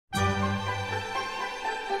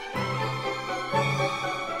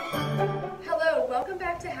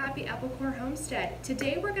Apple Core Homestead.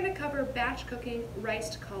 Today we're going to cover batch cooking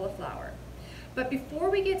riced cauliflower. But before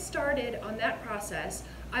we get started on that process,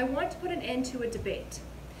 I want to put an end to a debate.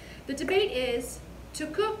 The debate is to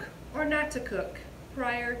cook or not to cook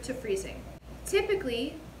prior to freezing.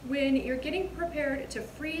 Typically, when you're getting prepared to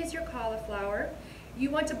freeze your cauliflower, you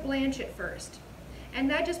want to blanch it first. And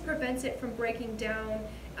that just prevents it from breaking down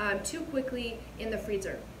too quickly in the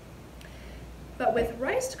freezer. But with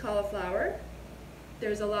riced cauliflower,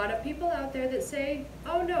 there's a lot of people out there that say,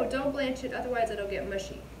 oh no, don't blanch it, otherwise it'll get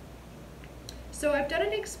mushy. So I've done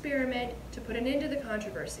an experiment to put an end to the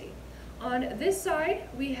controversy. On this side,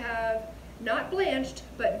 we have not blanched,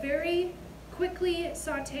 but very quickly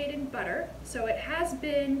sauteed in butter. So it has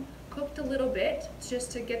been cooked a little bit,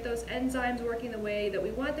 just to get those enzymes working the way that we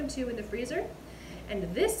want them to in the freezer.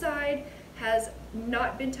 And this side has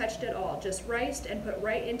not been touched at all, just riced and put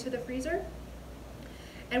right into the freezer.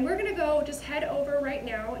 And we're gonna go just head over right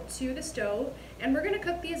now to the stove, and we're gonna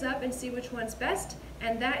cook these up and see which one's best,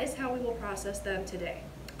 and that is how we will process them today.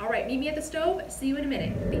 All right, meet me at the stove, see you in a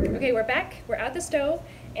minute. Okay, we're back, we're at the stove,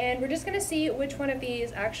 and we're just gonna see which one of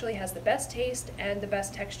these actually has the best taste and the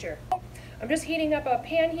best texture. I'm just heating up a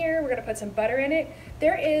pan here, we're gonna put some butter in it.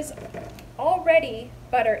 There is already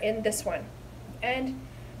butter in this one, and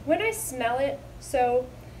when I smell it, so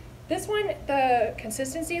this one, the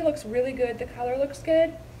consistency looks really good, the color looks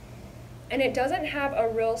good, and it doesn't have a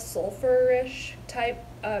real sulfurish type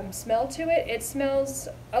smell to it. It smells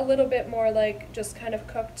a little bit more like just kind of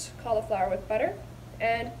cooked cauliflower with butter.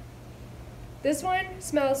 And this one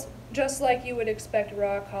smells just like you would expect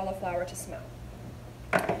raw cauliflower to smell.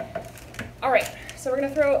 All right, so we're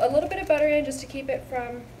gonna throw a little bit of butter in just to keep it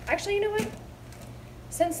from, actually, you know what?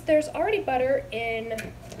 Since there's already butter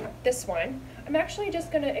in this one, I'm actually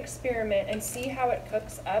just going to experiment and see how it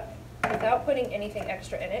cooks up without putting anything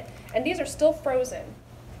extra in it. And these are still frozen.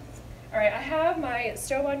 All right, I have my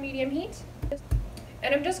stove on medium heat,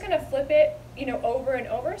 and I'm just going to flip it, over and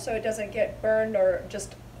over so it doesn't get burned or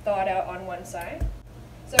just thawed out on one side.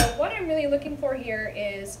 So what I'm really looking for here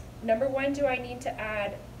is, number one, do I need to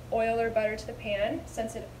add oil or butter to the pan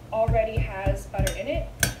since it already has butter in it?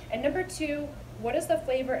 And number two, what is the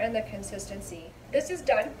flavor and the consistency? This is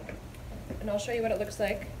done, and I'll show you what it looks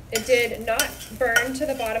like. It did not burn to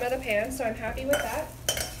the bottom of the pan, so I'm happy with that.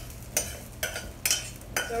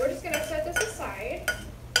 So we're just gonna set this aside,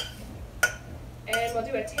 and we'll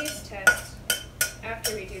do a taste test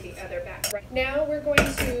after we do the other batch. Now we're going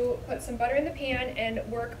to put some butter in the pan and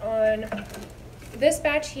work on this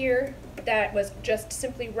batch here that was just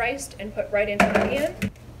simply riced and put right into the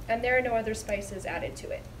pan, and there are no other spices added to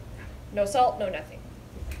it. No salt, no nothing.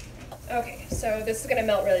 Okay, so this is gonna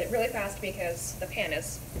melt really, really fast because the pan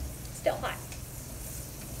is still hot.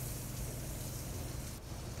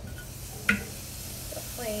 So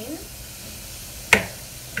plain.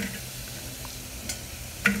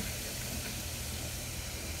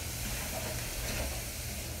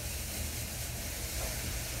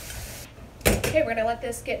 Okay, we're gonna let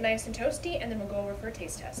this get nice and toasty, and then we'll go over for a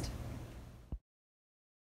taste test.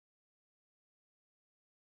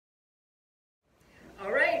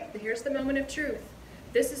 Here's the moment of truth.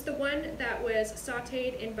 This is the one that was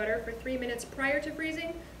sauteed in butter for 3 minutes prior to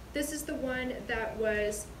freezing. This is the one that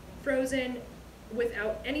was frozen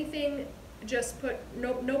without anything, just put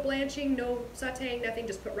no blanching, no sauteing, nothing,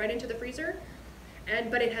 just put right into the freezer.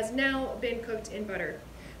 But it has now been cooked in butter.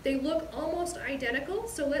 They look almost identical,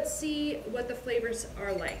 so let's see what the flavors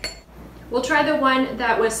are like. We'll try the one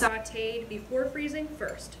that was sauteed before freezing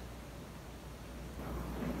first.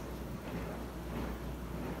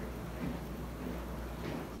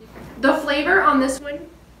 The flavor on this one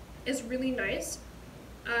is really nice.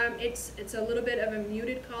 It's a little bit of a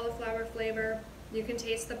muted cauliflower flavor. You can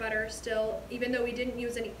taste the butter still, even though we didn't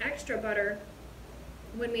use any extra butter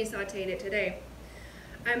when we sauteed it today.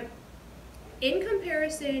 In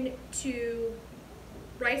comparison to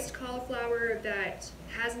riced cauliflower that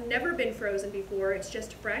has never been frozen before, it's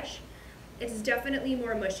just fresh, it's definitely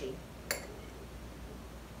more mushy.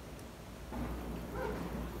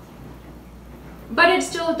 But it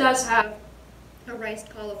still does have a riced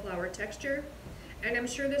cauliflower texture, and I'm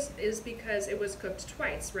sure this is because it was cooked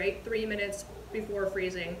twice, right? 3 minutes before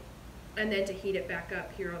freezing, and then to heat it back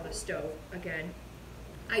up here on the stove again.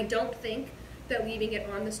 I don't think that leaving it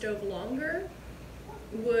on the stove longer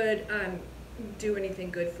would do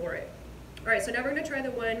anything good for it. All right, so now we're gonna try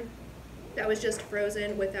the one that was just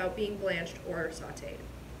frozen without being blanched or sauteed.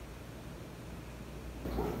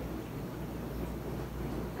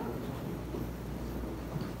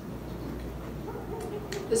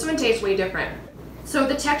 This one tastes way different. So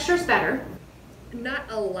the texture's better. Not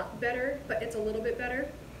a lot better, but it's a little bit better.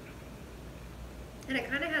 and it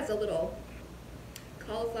kind of has a little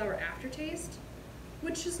cauliflower aftertaste,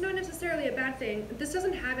 which is not necessarily a bad thing. This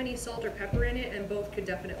doesn't have any salt or pepper in it, and both could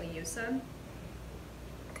definitely use some.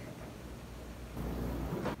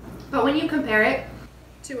 But when you compare it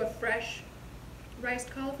to a fresh riced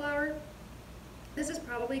cauliflower, this is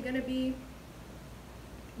probably going to be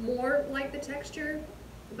more like the texture,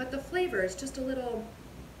 but the flavor is just a little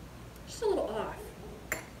off.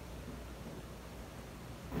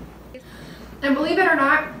 And believe it or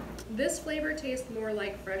not, this flavor tastes more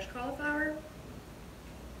like fresh cauliflower,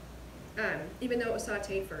 even though it was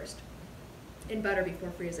sauteed first in butter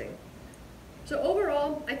before freezing. So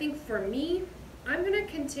overall, I think for me, I'm going to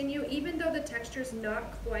continue, even though the texture's not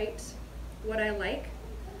quite what I like.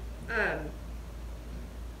 I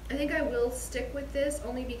think I will stick with this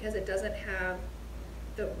only because it doesn't have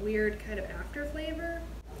the weird kind of after flavor.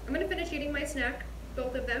 I'm going to finish eating my snack,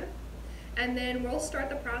 both of them, and then we'll start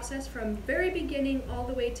the process from very beginning all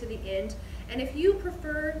the way to the end. And if you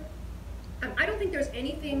prefer, I don't think there's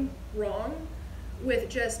anything wrong with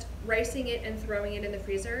just ricing it and throwing it in the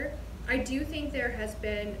freezer. I do think there has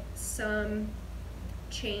been some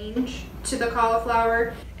change to the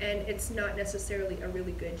cauliflower, and it's not necessarily a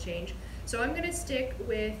really good change. So I'm going to stick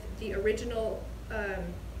with the original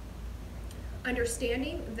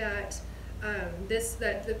understanding that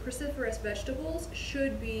that the cruciferous vegetables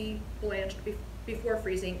should be blanched before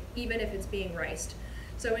freezing, even if it's being riced.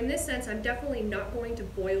 So in this sense, I'm definitely not going to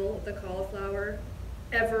boil the cauliflower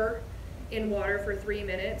ever in water for 3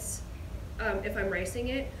 minutes if I'm ricing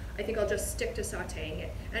it. I think I'll just stick to sauteing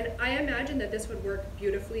it. And I imagine that this would work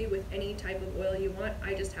beautifully with any type of oil you want.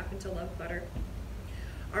 I just happen to love butter.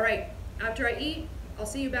 All right, after I eat, I'll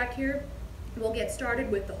see you back here. We'll get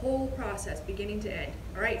started with the whole process, beginning to end.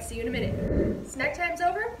 All right, see you in a minute. Snack time's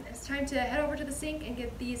over. It's time to head over to the sink and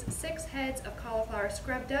get these 6 heads of cauliflower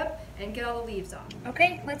scrubbed up and get all the leaves off.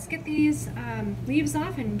 Okay, let's get these leaves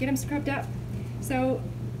off and get them scrubbed up. So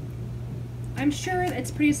I'm sure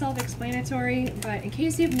it's pretty self-explanatory, but in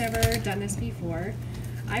case you've never done this before,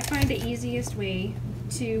 I find the easiest way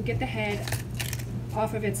to get the head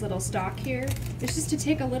off of its little stalk here is just to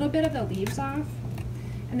take a little bit of the leaves off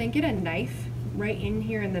and then get a knife right in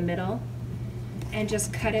here in the middle and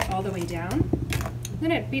just cut it all the way down.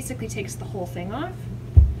 Then it basically takes the whole thing off,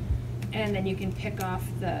 and then you can pick off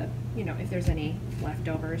the, if there's any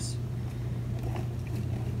leftovers.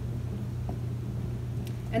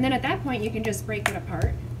 And then at that point, you can just break it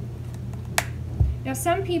apart. Now,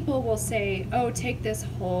 some people will say, oh, take this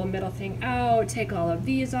whole middle thing out, take all of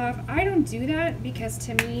these off. I don't do that because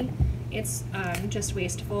to me, it's just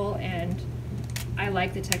wasteful, and I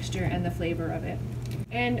like the texture and the flavor of it.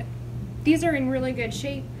 And these are in really good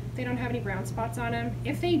shape. They don't have any brown spots on them.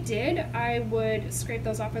 If they did, I would scrape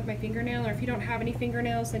those off with my fingernail, or if you don't have any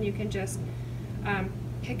fingernails, then you can just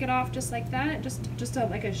pick it off just like that, just to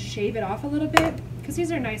like shave it off a little bit, because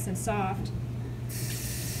these are nice and soft.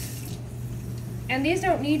 And these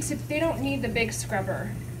don't need the big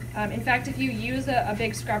scrubber. In fact, if you use a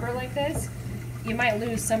big scrubber like this, you might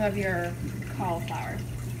lose some of your cauliflower.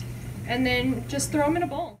 And then just throw them in a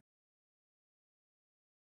bowl.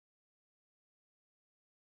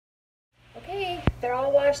 Okay, they're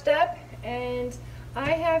all washed up, and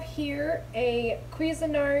I have here a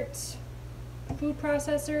Cuisinart food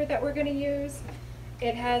processor that we're going to use.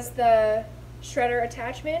 It has the shredder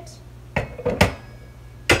attachment.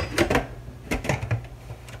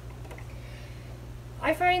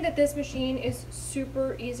 I find that this machine is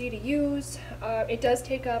super easy to use. It does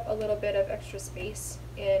take up a little bit of extra space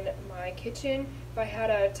in my kitchen. If I had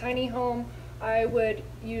a tiny home, I would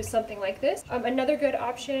use something like this. Another good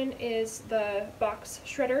option is the box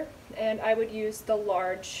shredder, and I would use the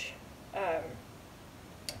large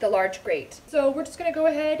grate. So we're just going to go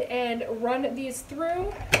ahead and run these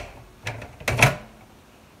through.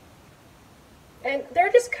 And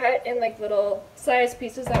they're just cut in like little size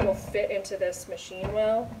pieces that will fit into this machine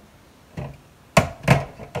well.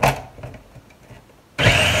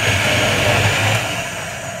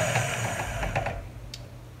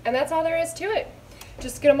 And that's all there is to it.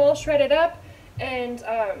 Just get them all shredded up, and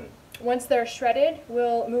once they're shredded,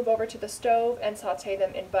 we'll move over to the stove and saute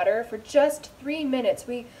them in butter for just 3 minutes.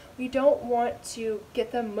 We don't want to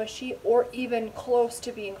get them mushy or even close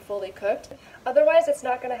to being fully cooked. Otherwise, it's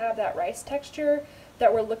not going to have that rice texture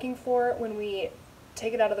that we're looking for when we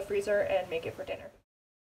take it out of the freezer and make it for dinner.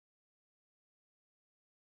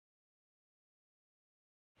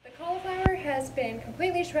 The cauliflower has been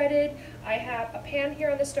completely shredded. I have a pan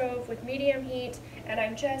here on the stove with medium heat, and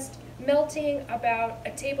I'm just melting about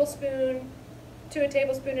a tablespoon to a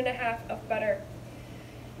tablespoon and a half of butter.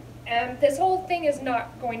 And this whole thing is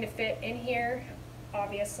not going to fit in here.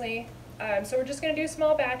 obviously. So we're just going to do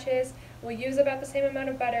small batches. We'll use about the same amount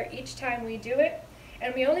of butter each time we do it.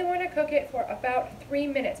 And we only want to cook it for about 3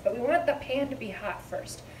 minutes, but we want the pan to be hot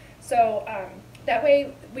first. So that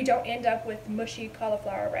way we don't end up with mushy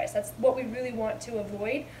cauliflower rice. That's what we really want to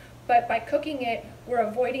avoid. But by cooking it, we're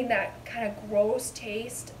avoiding that kind of gross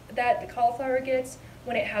taste that the cauliflower gets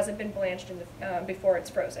when it hasn't been blanched in the, before it's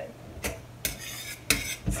frozen.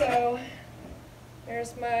 So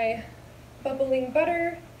there's my bubbling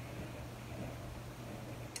butter.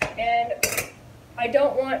 And I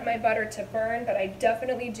don't want my butter to burn, but I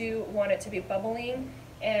definitely do want it to be bubbling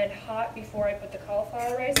and hot before I put the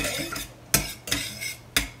cauliflower rice in.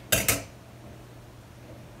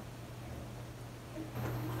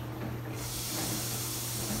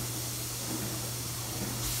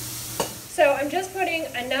 So I'm just putting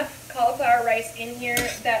enough cauliflower rice in here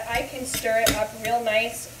that I can stir it up real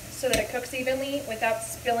nice so that it cooks evenly without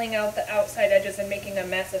spilling out the outside edges and making a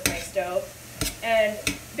mess of my stove. And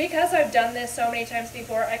because I've done this so many times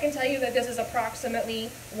before, I can tell you that this is approximately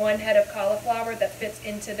 1 head of cauliflower that fits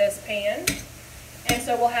into this pan. And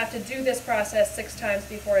so we'll have to do this process 6 times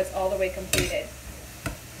before it's all the way completed.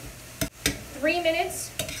 3 minutes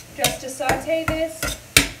just to saute this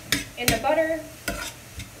in the butter.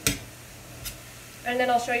 And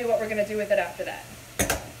then I'll show you what we're going to do with it after that.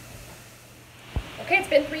 Okay, it's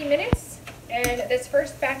been 3 minutes, and this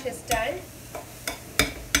first batch is done.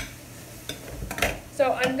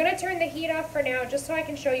 So I'm going to turn the heat off for now, just so I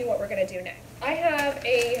can show you what we're going to do next. I have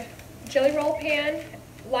a jelly roll pan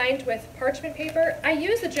lined with parchment paper. I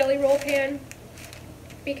use the jelly roll pan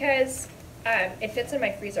because it fits in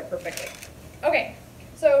my freezer perfectly. Okay,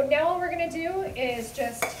 so now all we're going to do is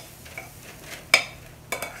just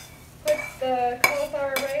put the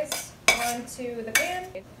cauliflower rice onto the pan.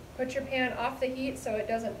 Put your pan off the heat so it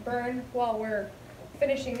doesn't burn while we're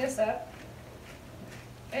finishing this up.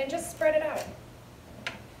 And just spread it out.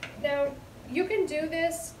 Now, you can do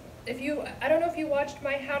this if you, I don't know if you watched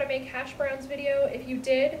my how to make hash browns video. If you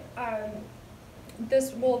did,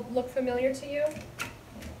 this will look familiar to you.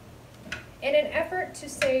 In an effort to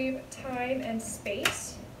save time and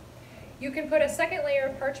space, you can put a second layer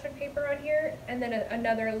of parchment paper on here and then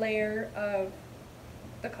another layer of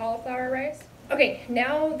the cauliflower rice. Okay,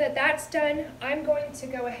 now that that's done, I'm going to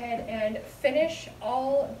go ahead and finish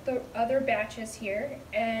all the other batches here,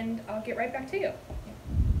 and I'll get right back to you.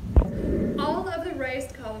 All of the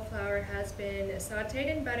riced cauliflower has been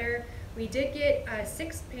sauteed in butter. We did get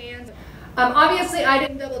 6 pans. Obviously, I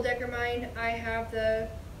didn't double-decker mine. I have the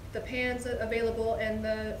pans available and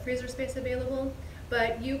the freezer space available,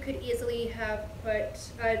 but you could easily have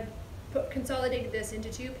consolidated this into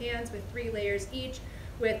 2 pans with 3 layers each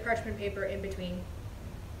with parchment paper in between.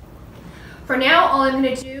 For now, all I'm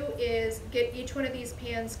going to do is get each one of these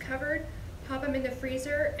pans covered, pop them in the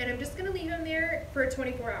freezer, and I'm just going to leave them there for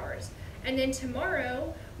 24 hours. And then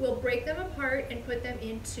tomorrow, we'll break them apart and put them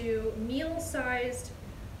into meal-sized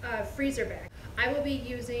freezer bags. I will be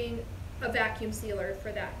using a vacuum sealer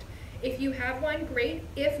for that. If you have one, great.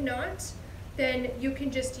 If not, then you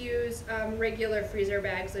can just use regular freezer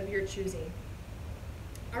bags of your choosing.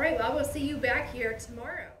 All right, well, we'll see you back here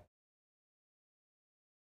tomorrow.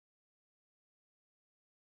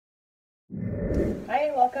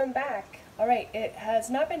 Hi, welcome back. All right, it has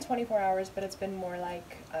not been 24 hours, but it's been more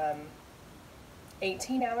like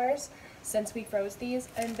 18 hours since we froze these,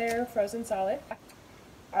 and they're frozen solid.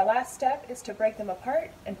 Our last step is to break them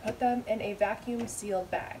apart and put them in a vacuum sealed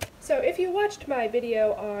bag. So if you watched my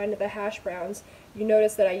video on the hash browns, you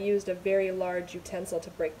noticed that I used a very large utensil to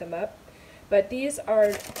break them up. But these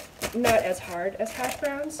are not as hard as hash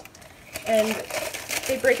browns, and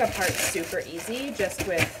they break apart super easy just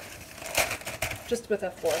with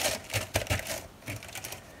a fork.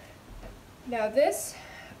 Now this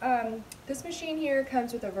machine here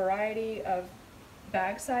comes with a variety of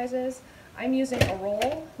bag sizes. I'm using a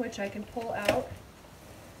roll, which I can pull out,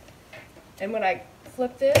 and when I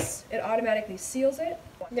flip this, it automatically seals it.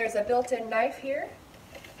 There's a built-in knife here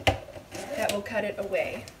that will cut it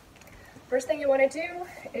away. First thing you want to do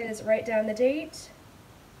is write down the date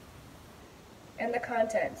and the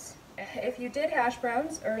contents. If you did hash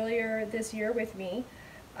browns earlier this year with me,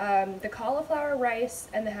 the cauliflower rice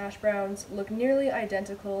and the hash browns look nearly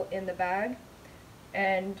identical in the bag,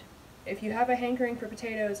 and if you have a hankering for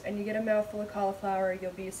potatoes and you get a mouthful of cauliflower,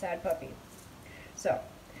 you'll be a sad puppy. So,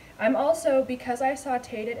 I'm also, because I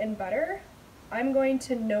sauteed it in butter, I'm going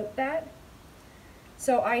to note that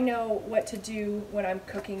so I know what to do when I'm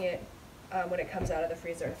cooking it when it comes out of the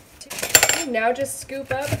freezer. Now just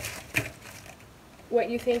scoop up what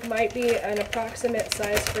you think might be an approximate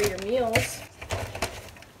size for your meals.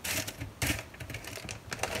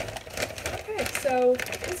 So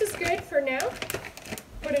this is good for now.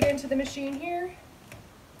 Put it into the machine here.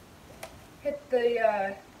 Hit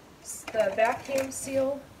the vacuum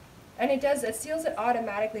seal, and it seals it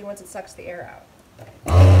automatically once it sucks the air out.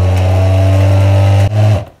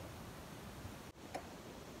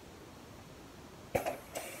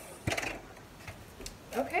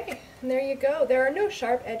 Okay, and there you go. There are no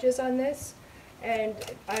sharp edges on this, and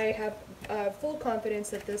I have full confidence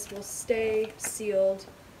that this will stay sealed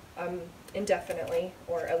indefinitely,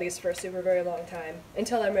 or at least for a super very long time,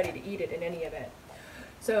 until I'm ready to eat it in any event.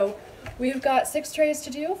 So we've got 6 trays to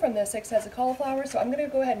do from the 6 heads of cauliflower, so I'm going to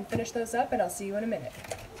go ahead and finish those up, and I'll see you in a minute.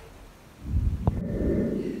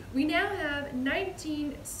 We now have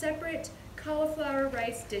 19 separate cauliflower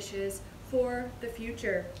rice dishes for the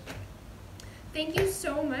future. Thank you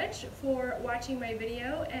so much for watching my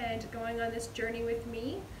video and going on this journey with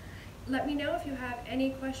me. Let me know if you have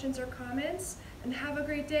any questions or comments, and have a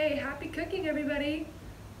great day. Happy cooking, everybody.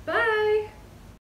 Bye!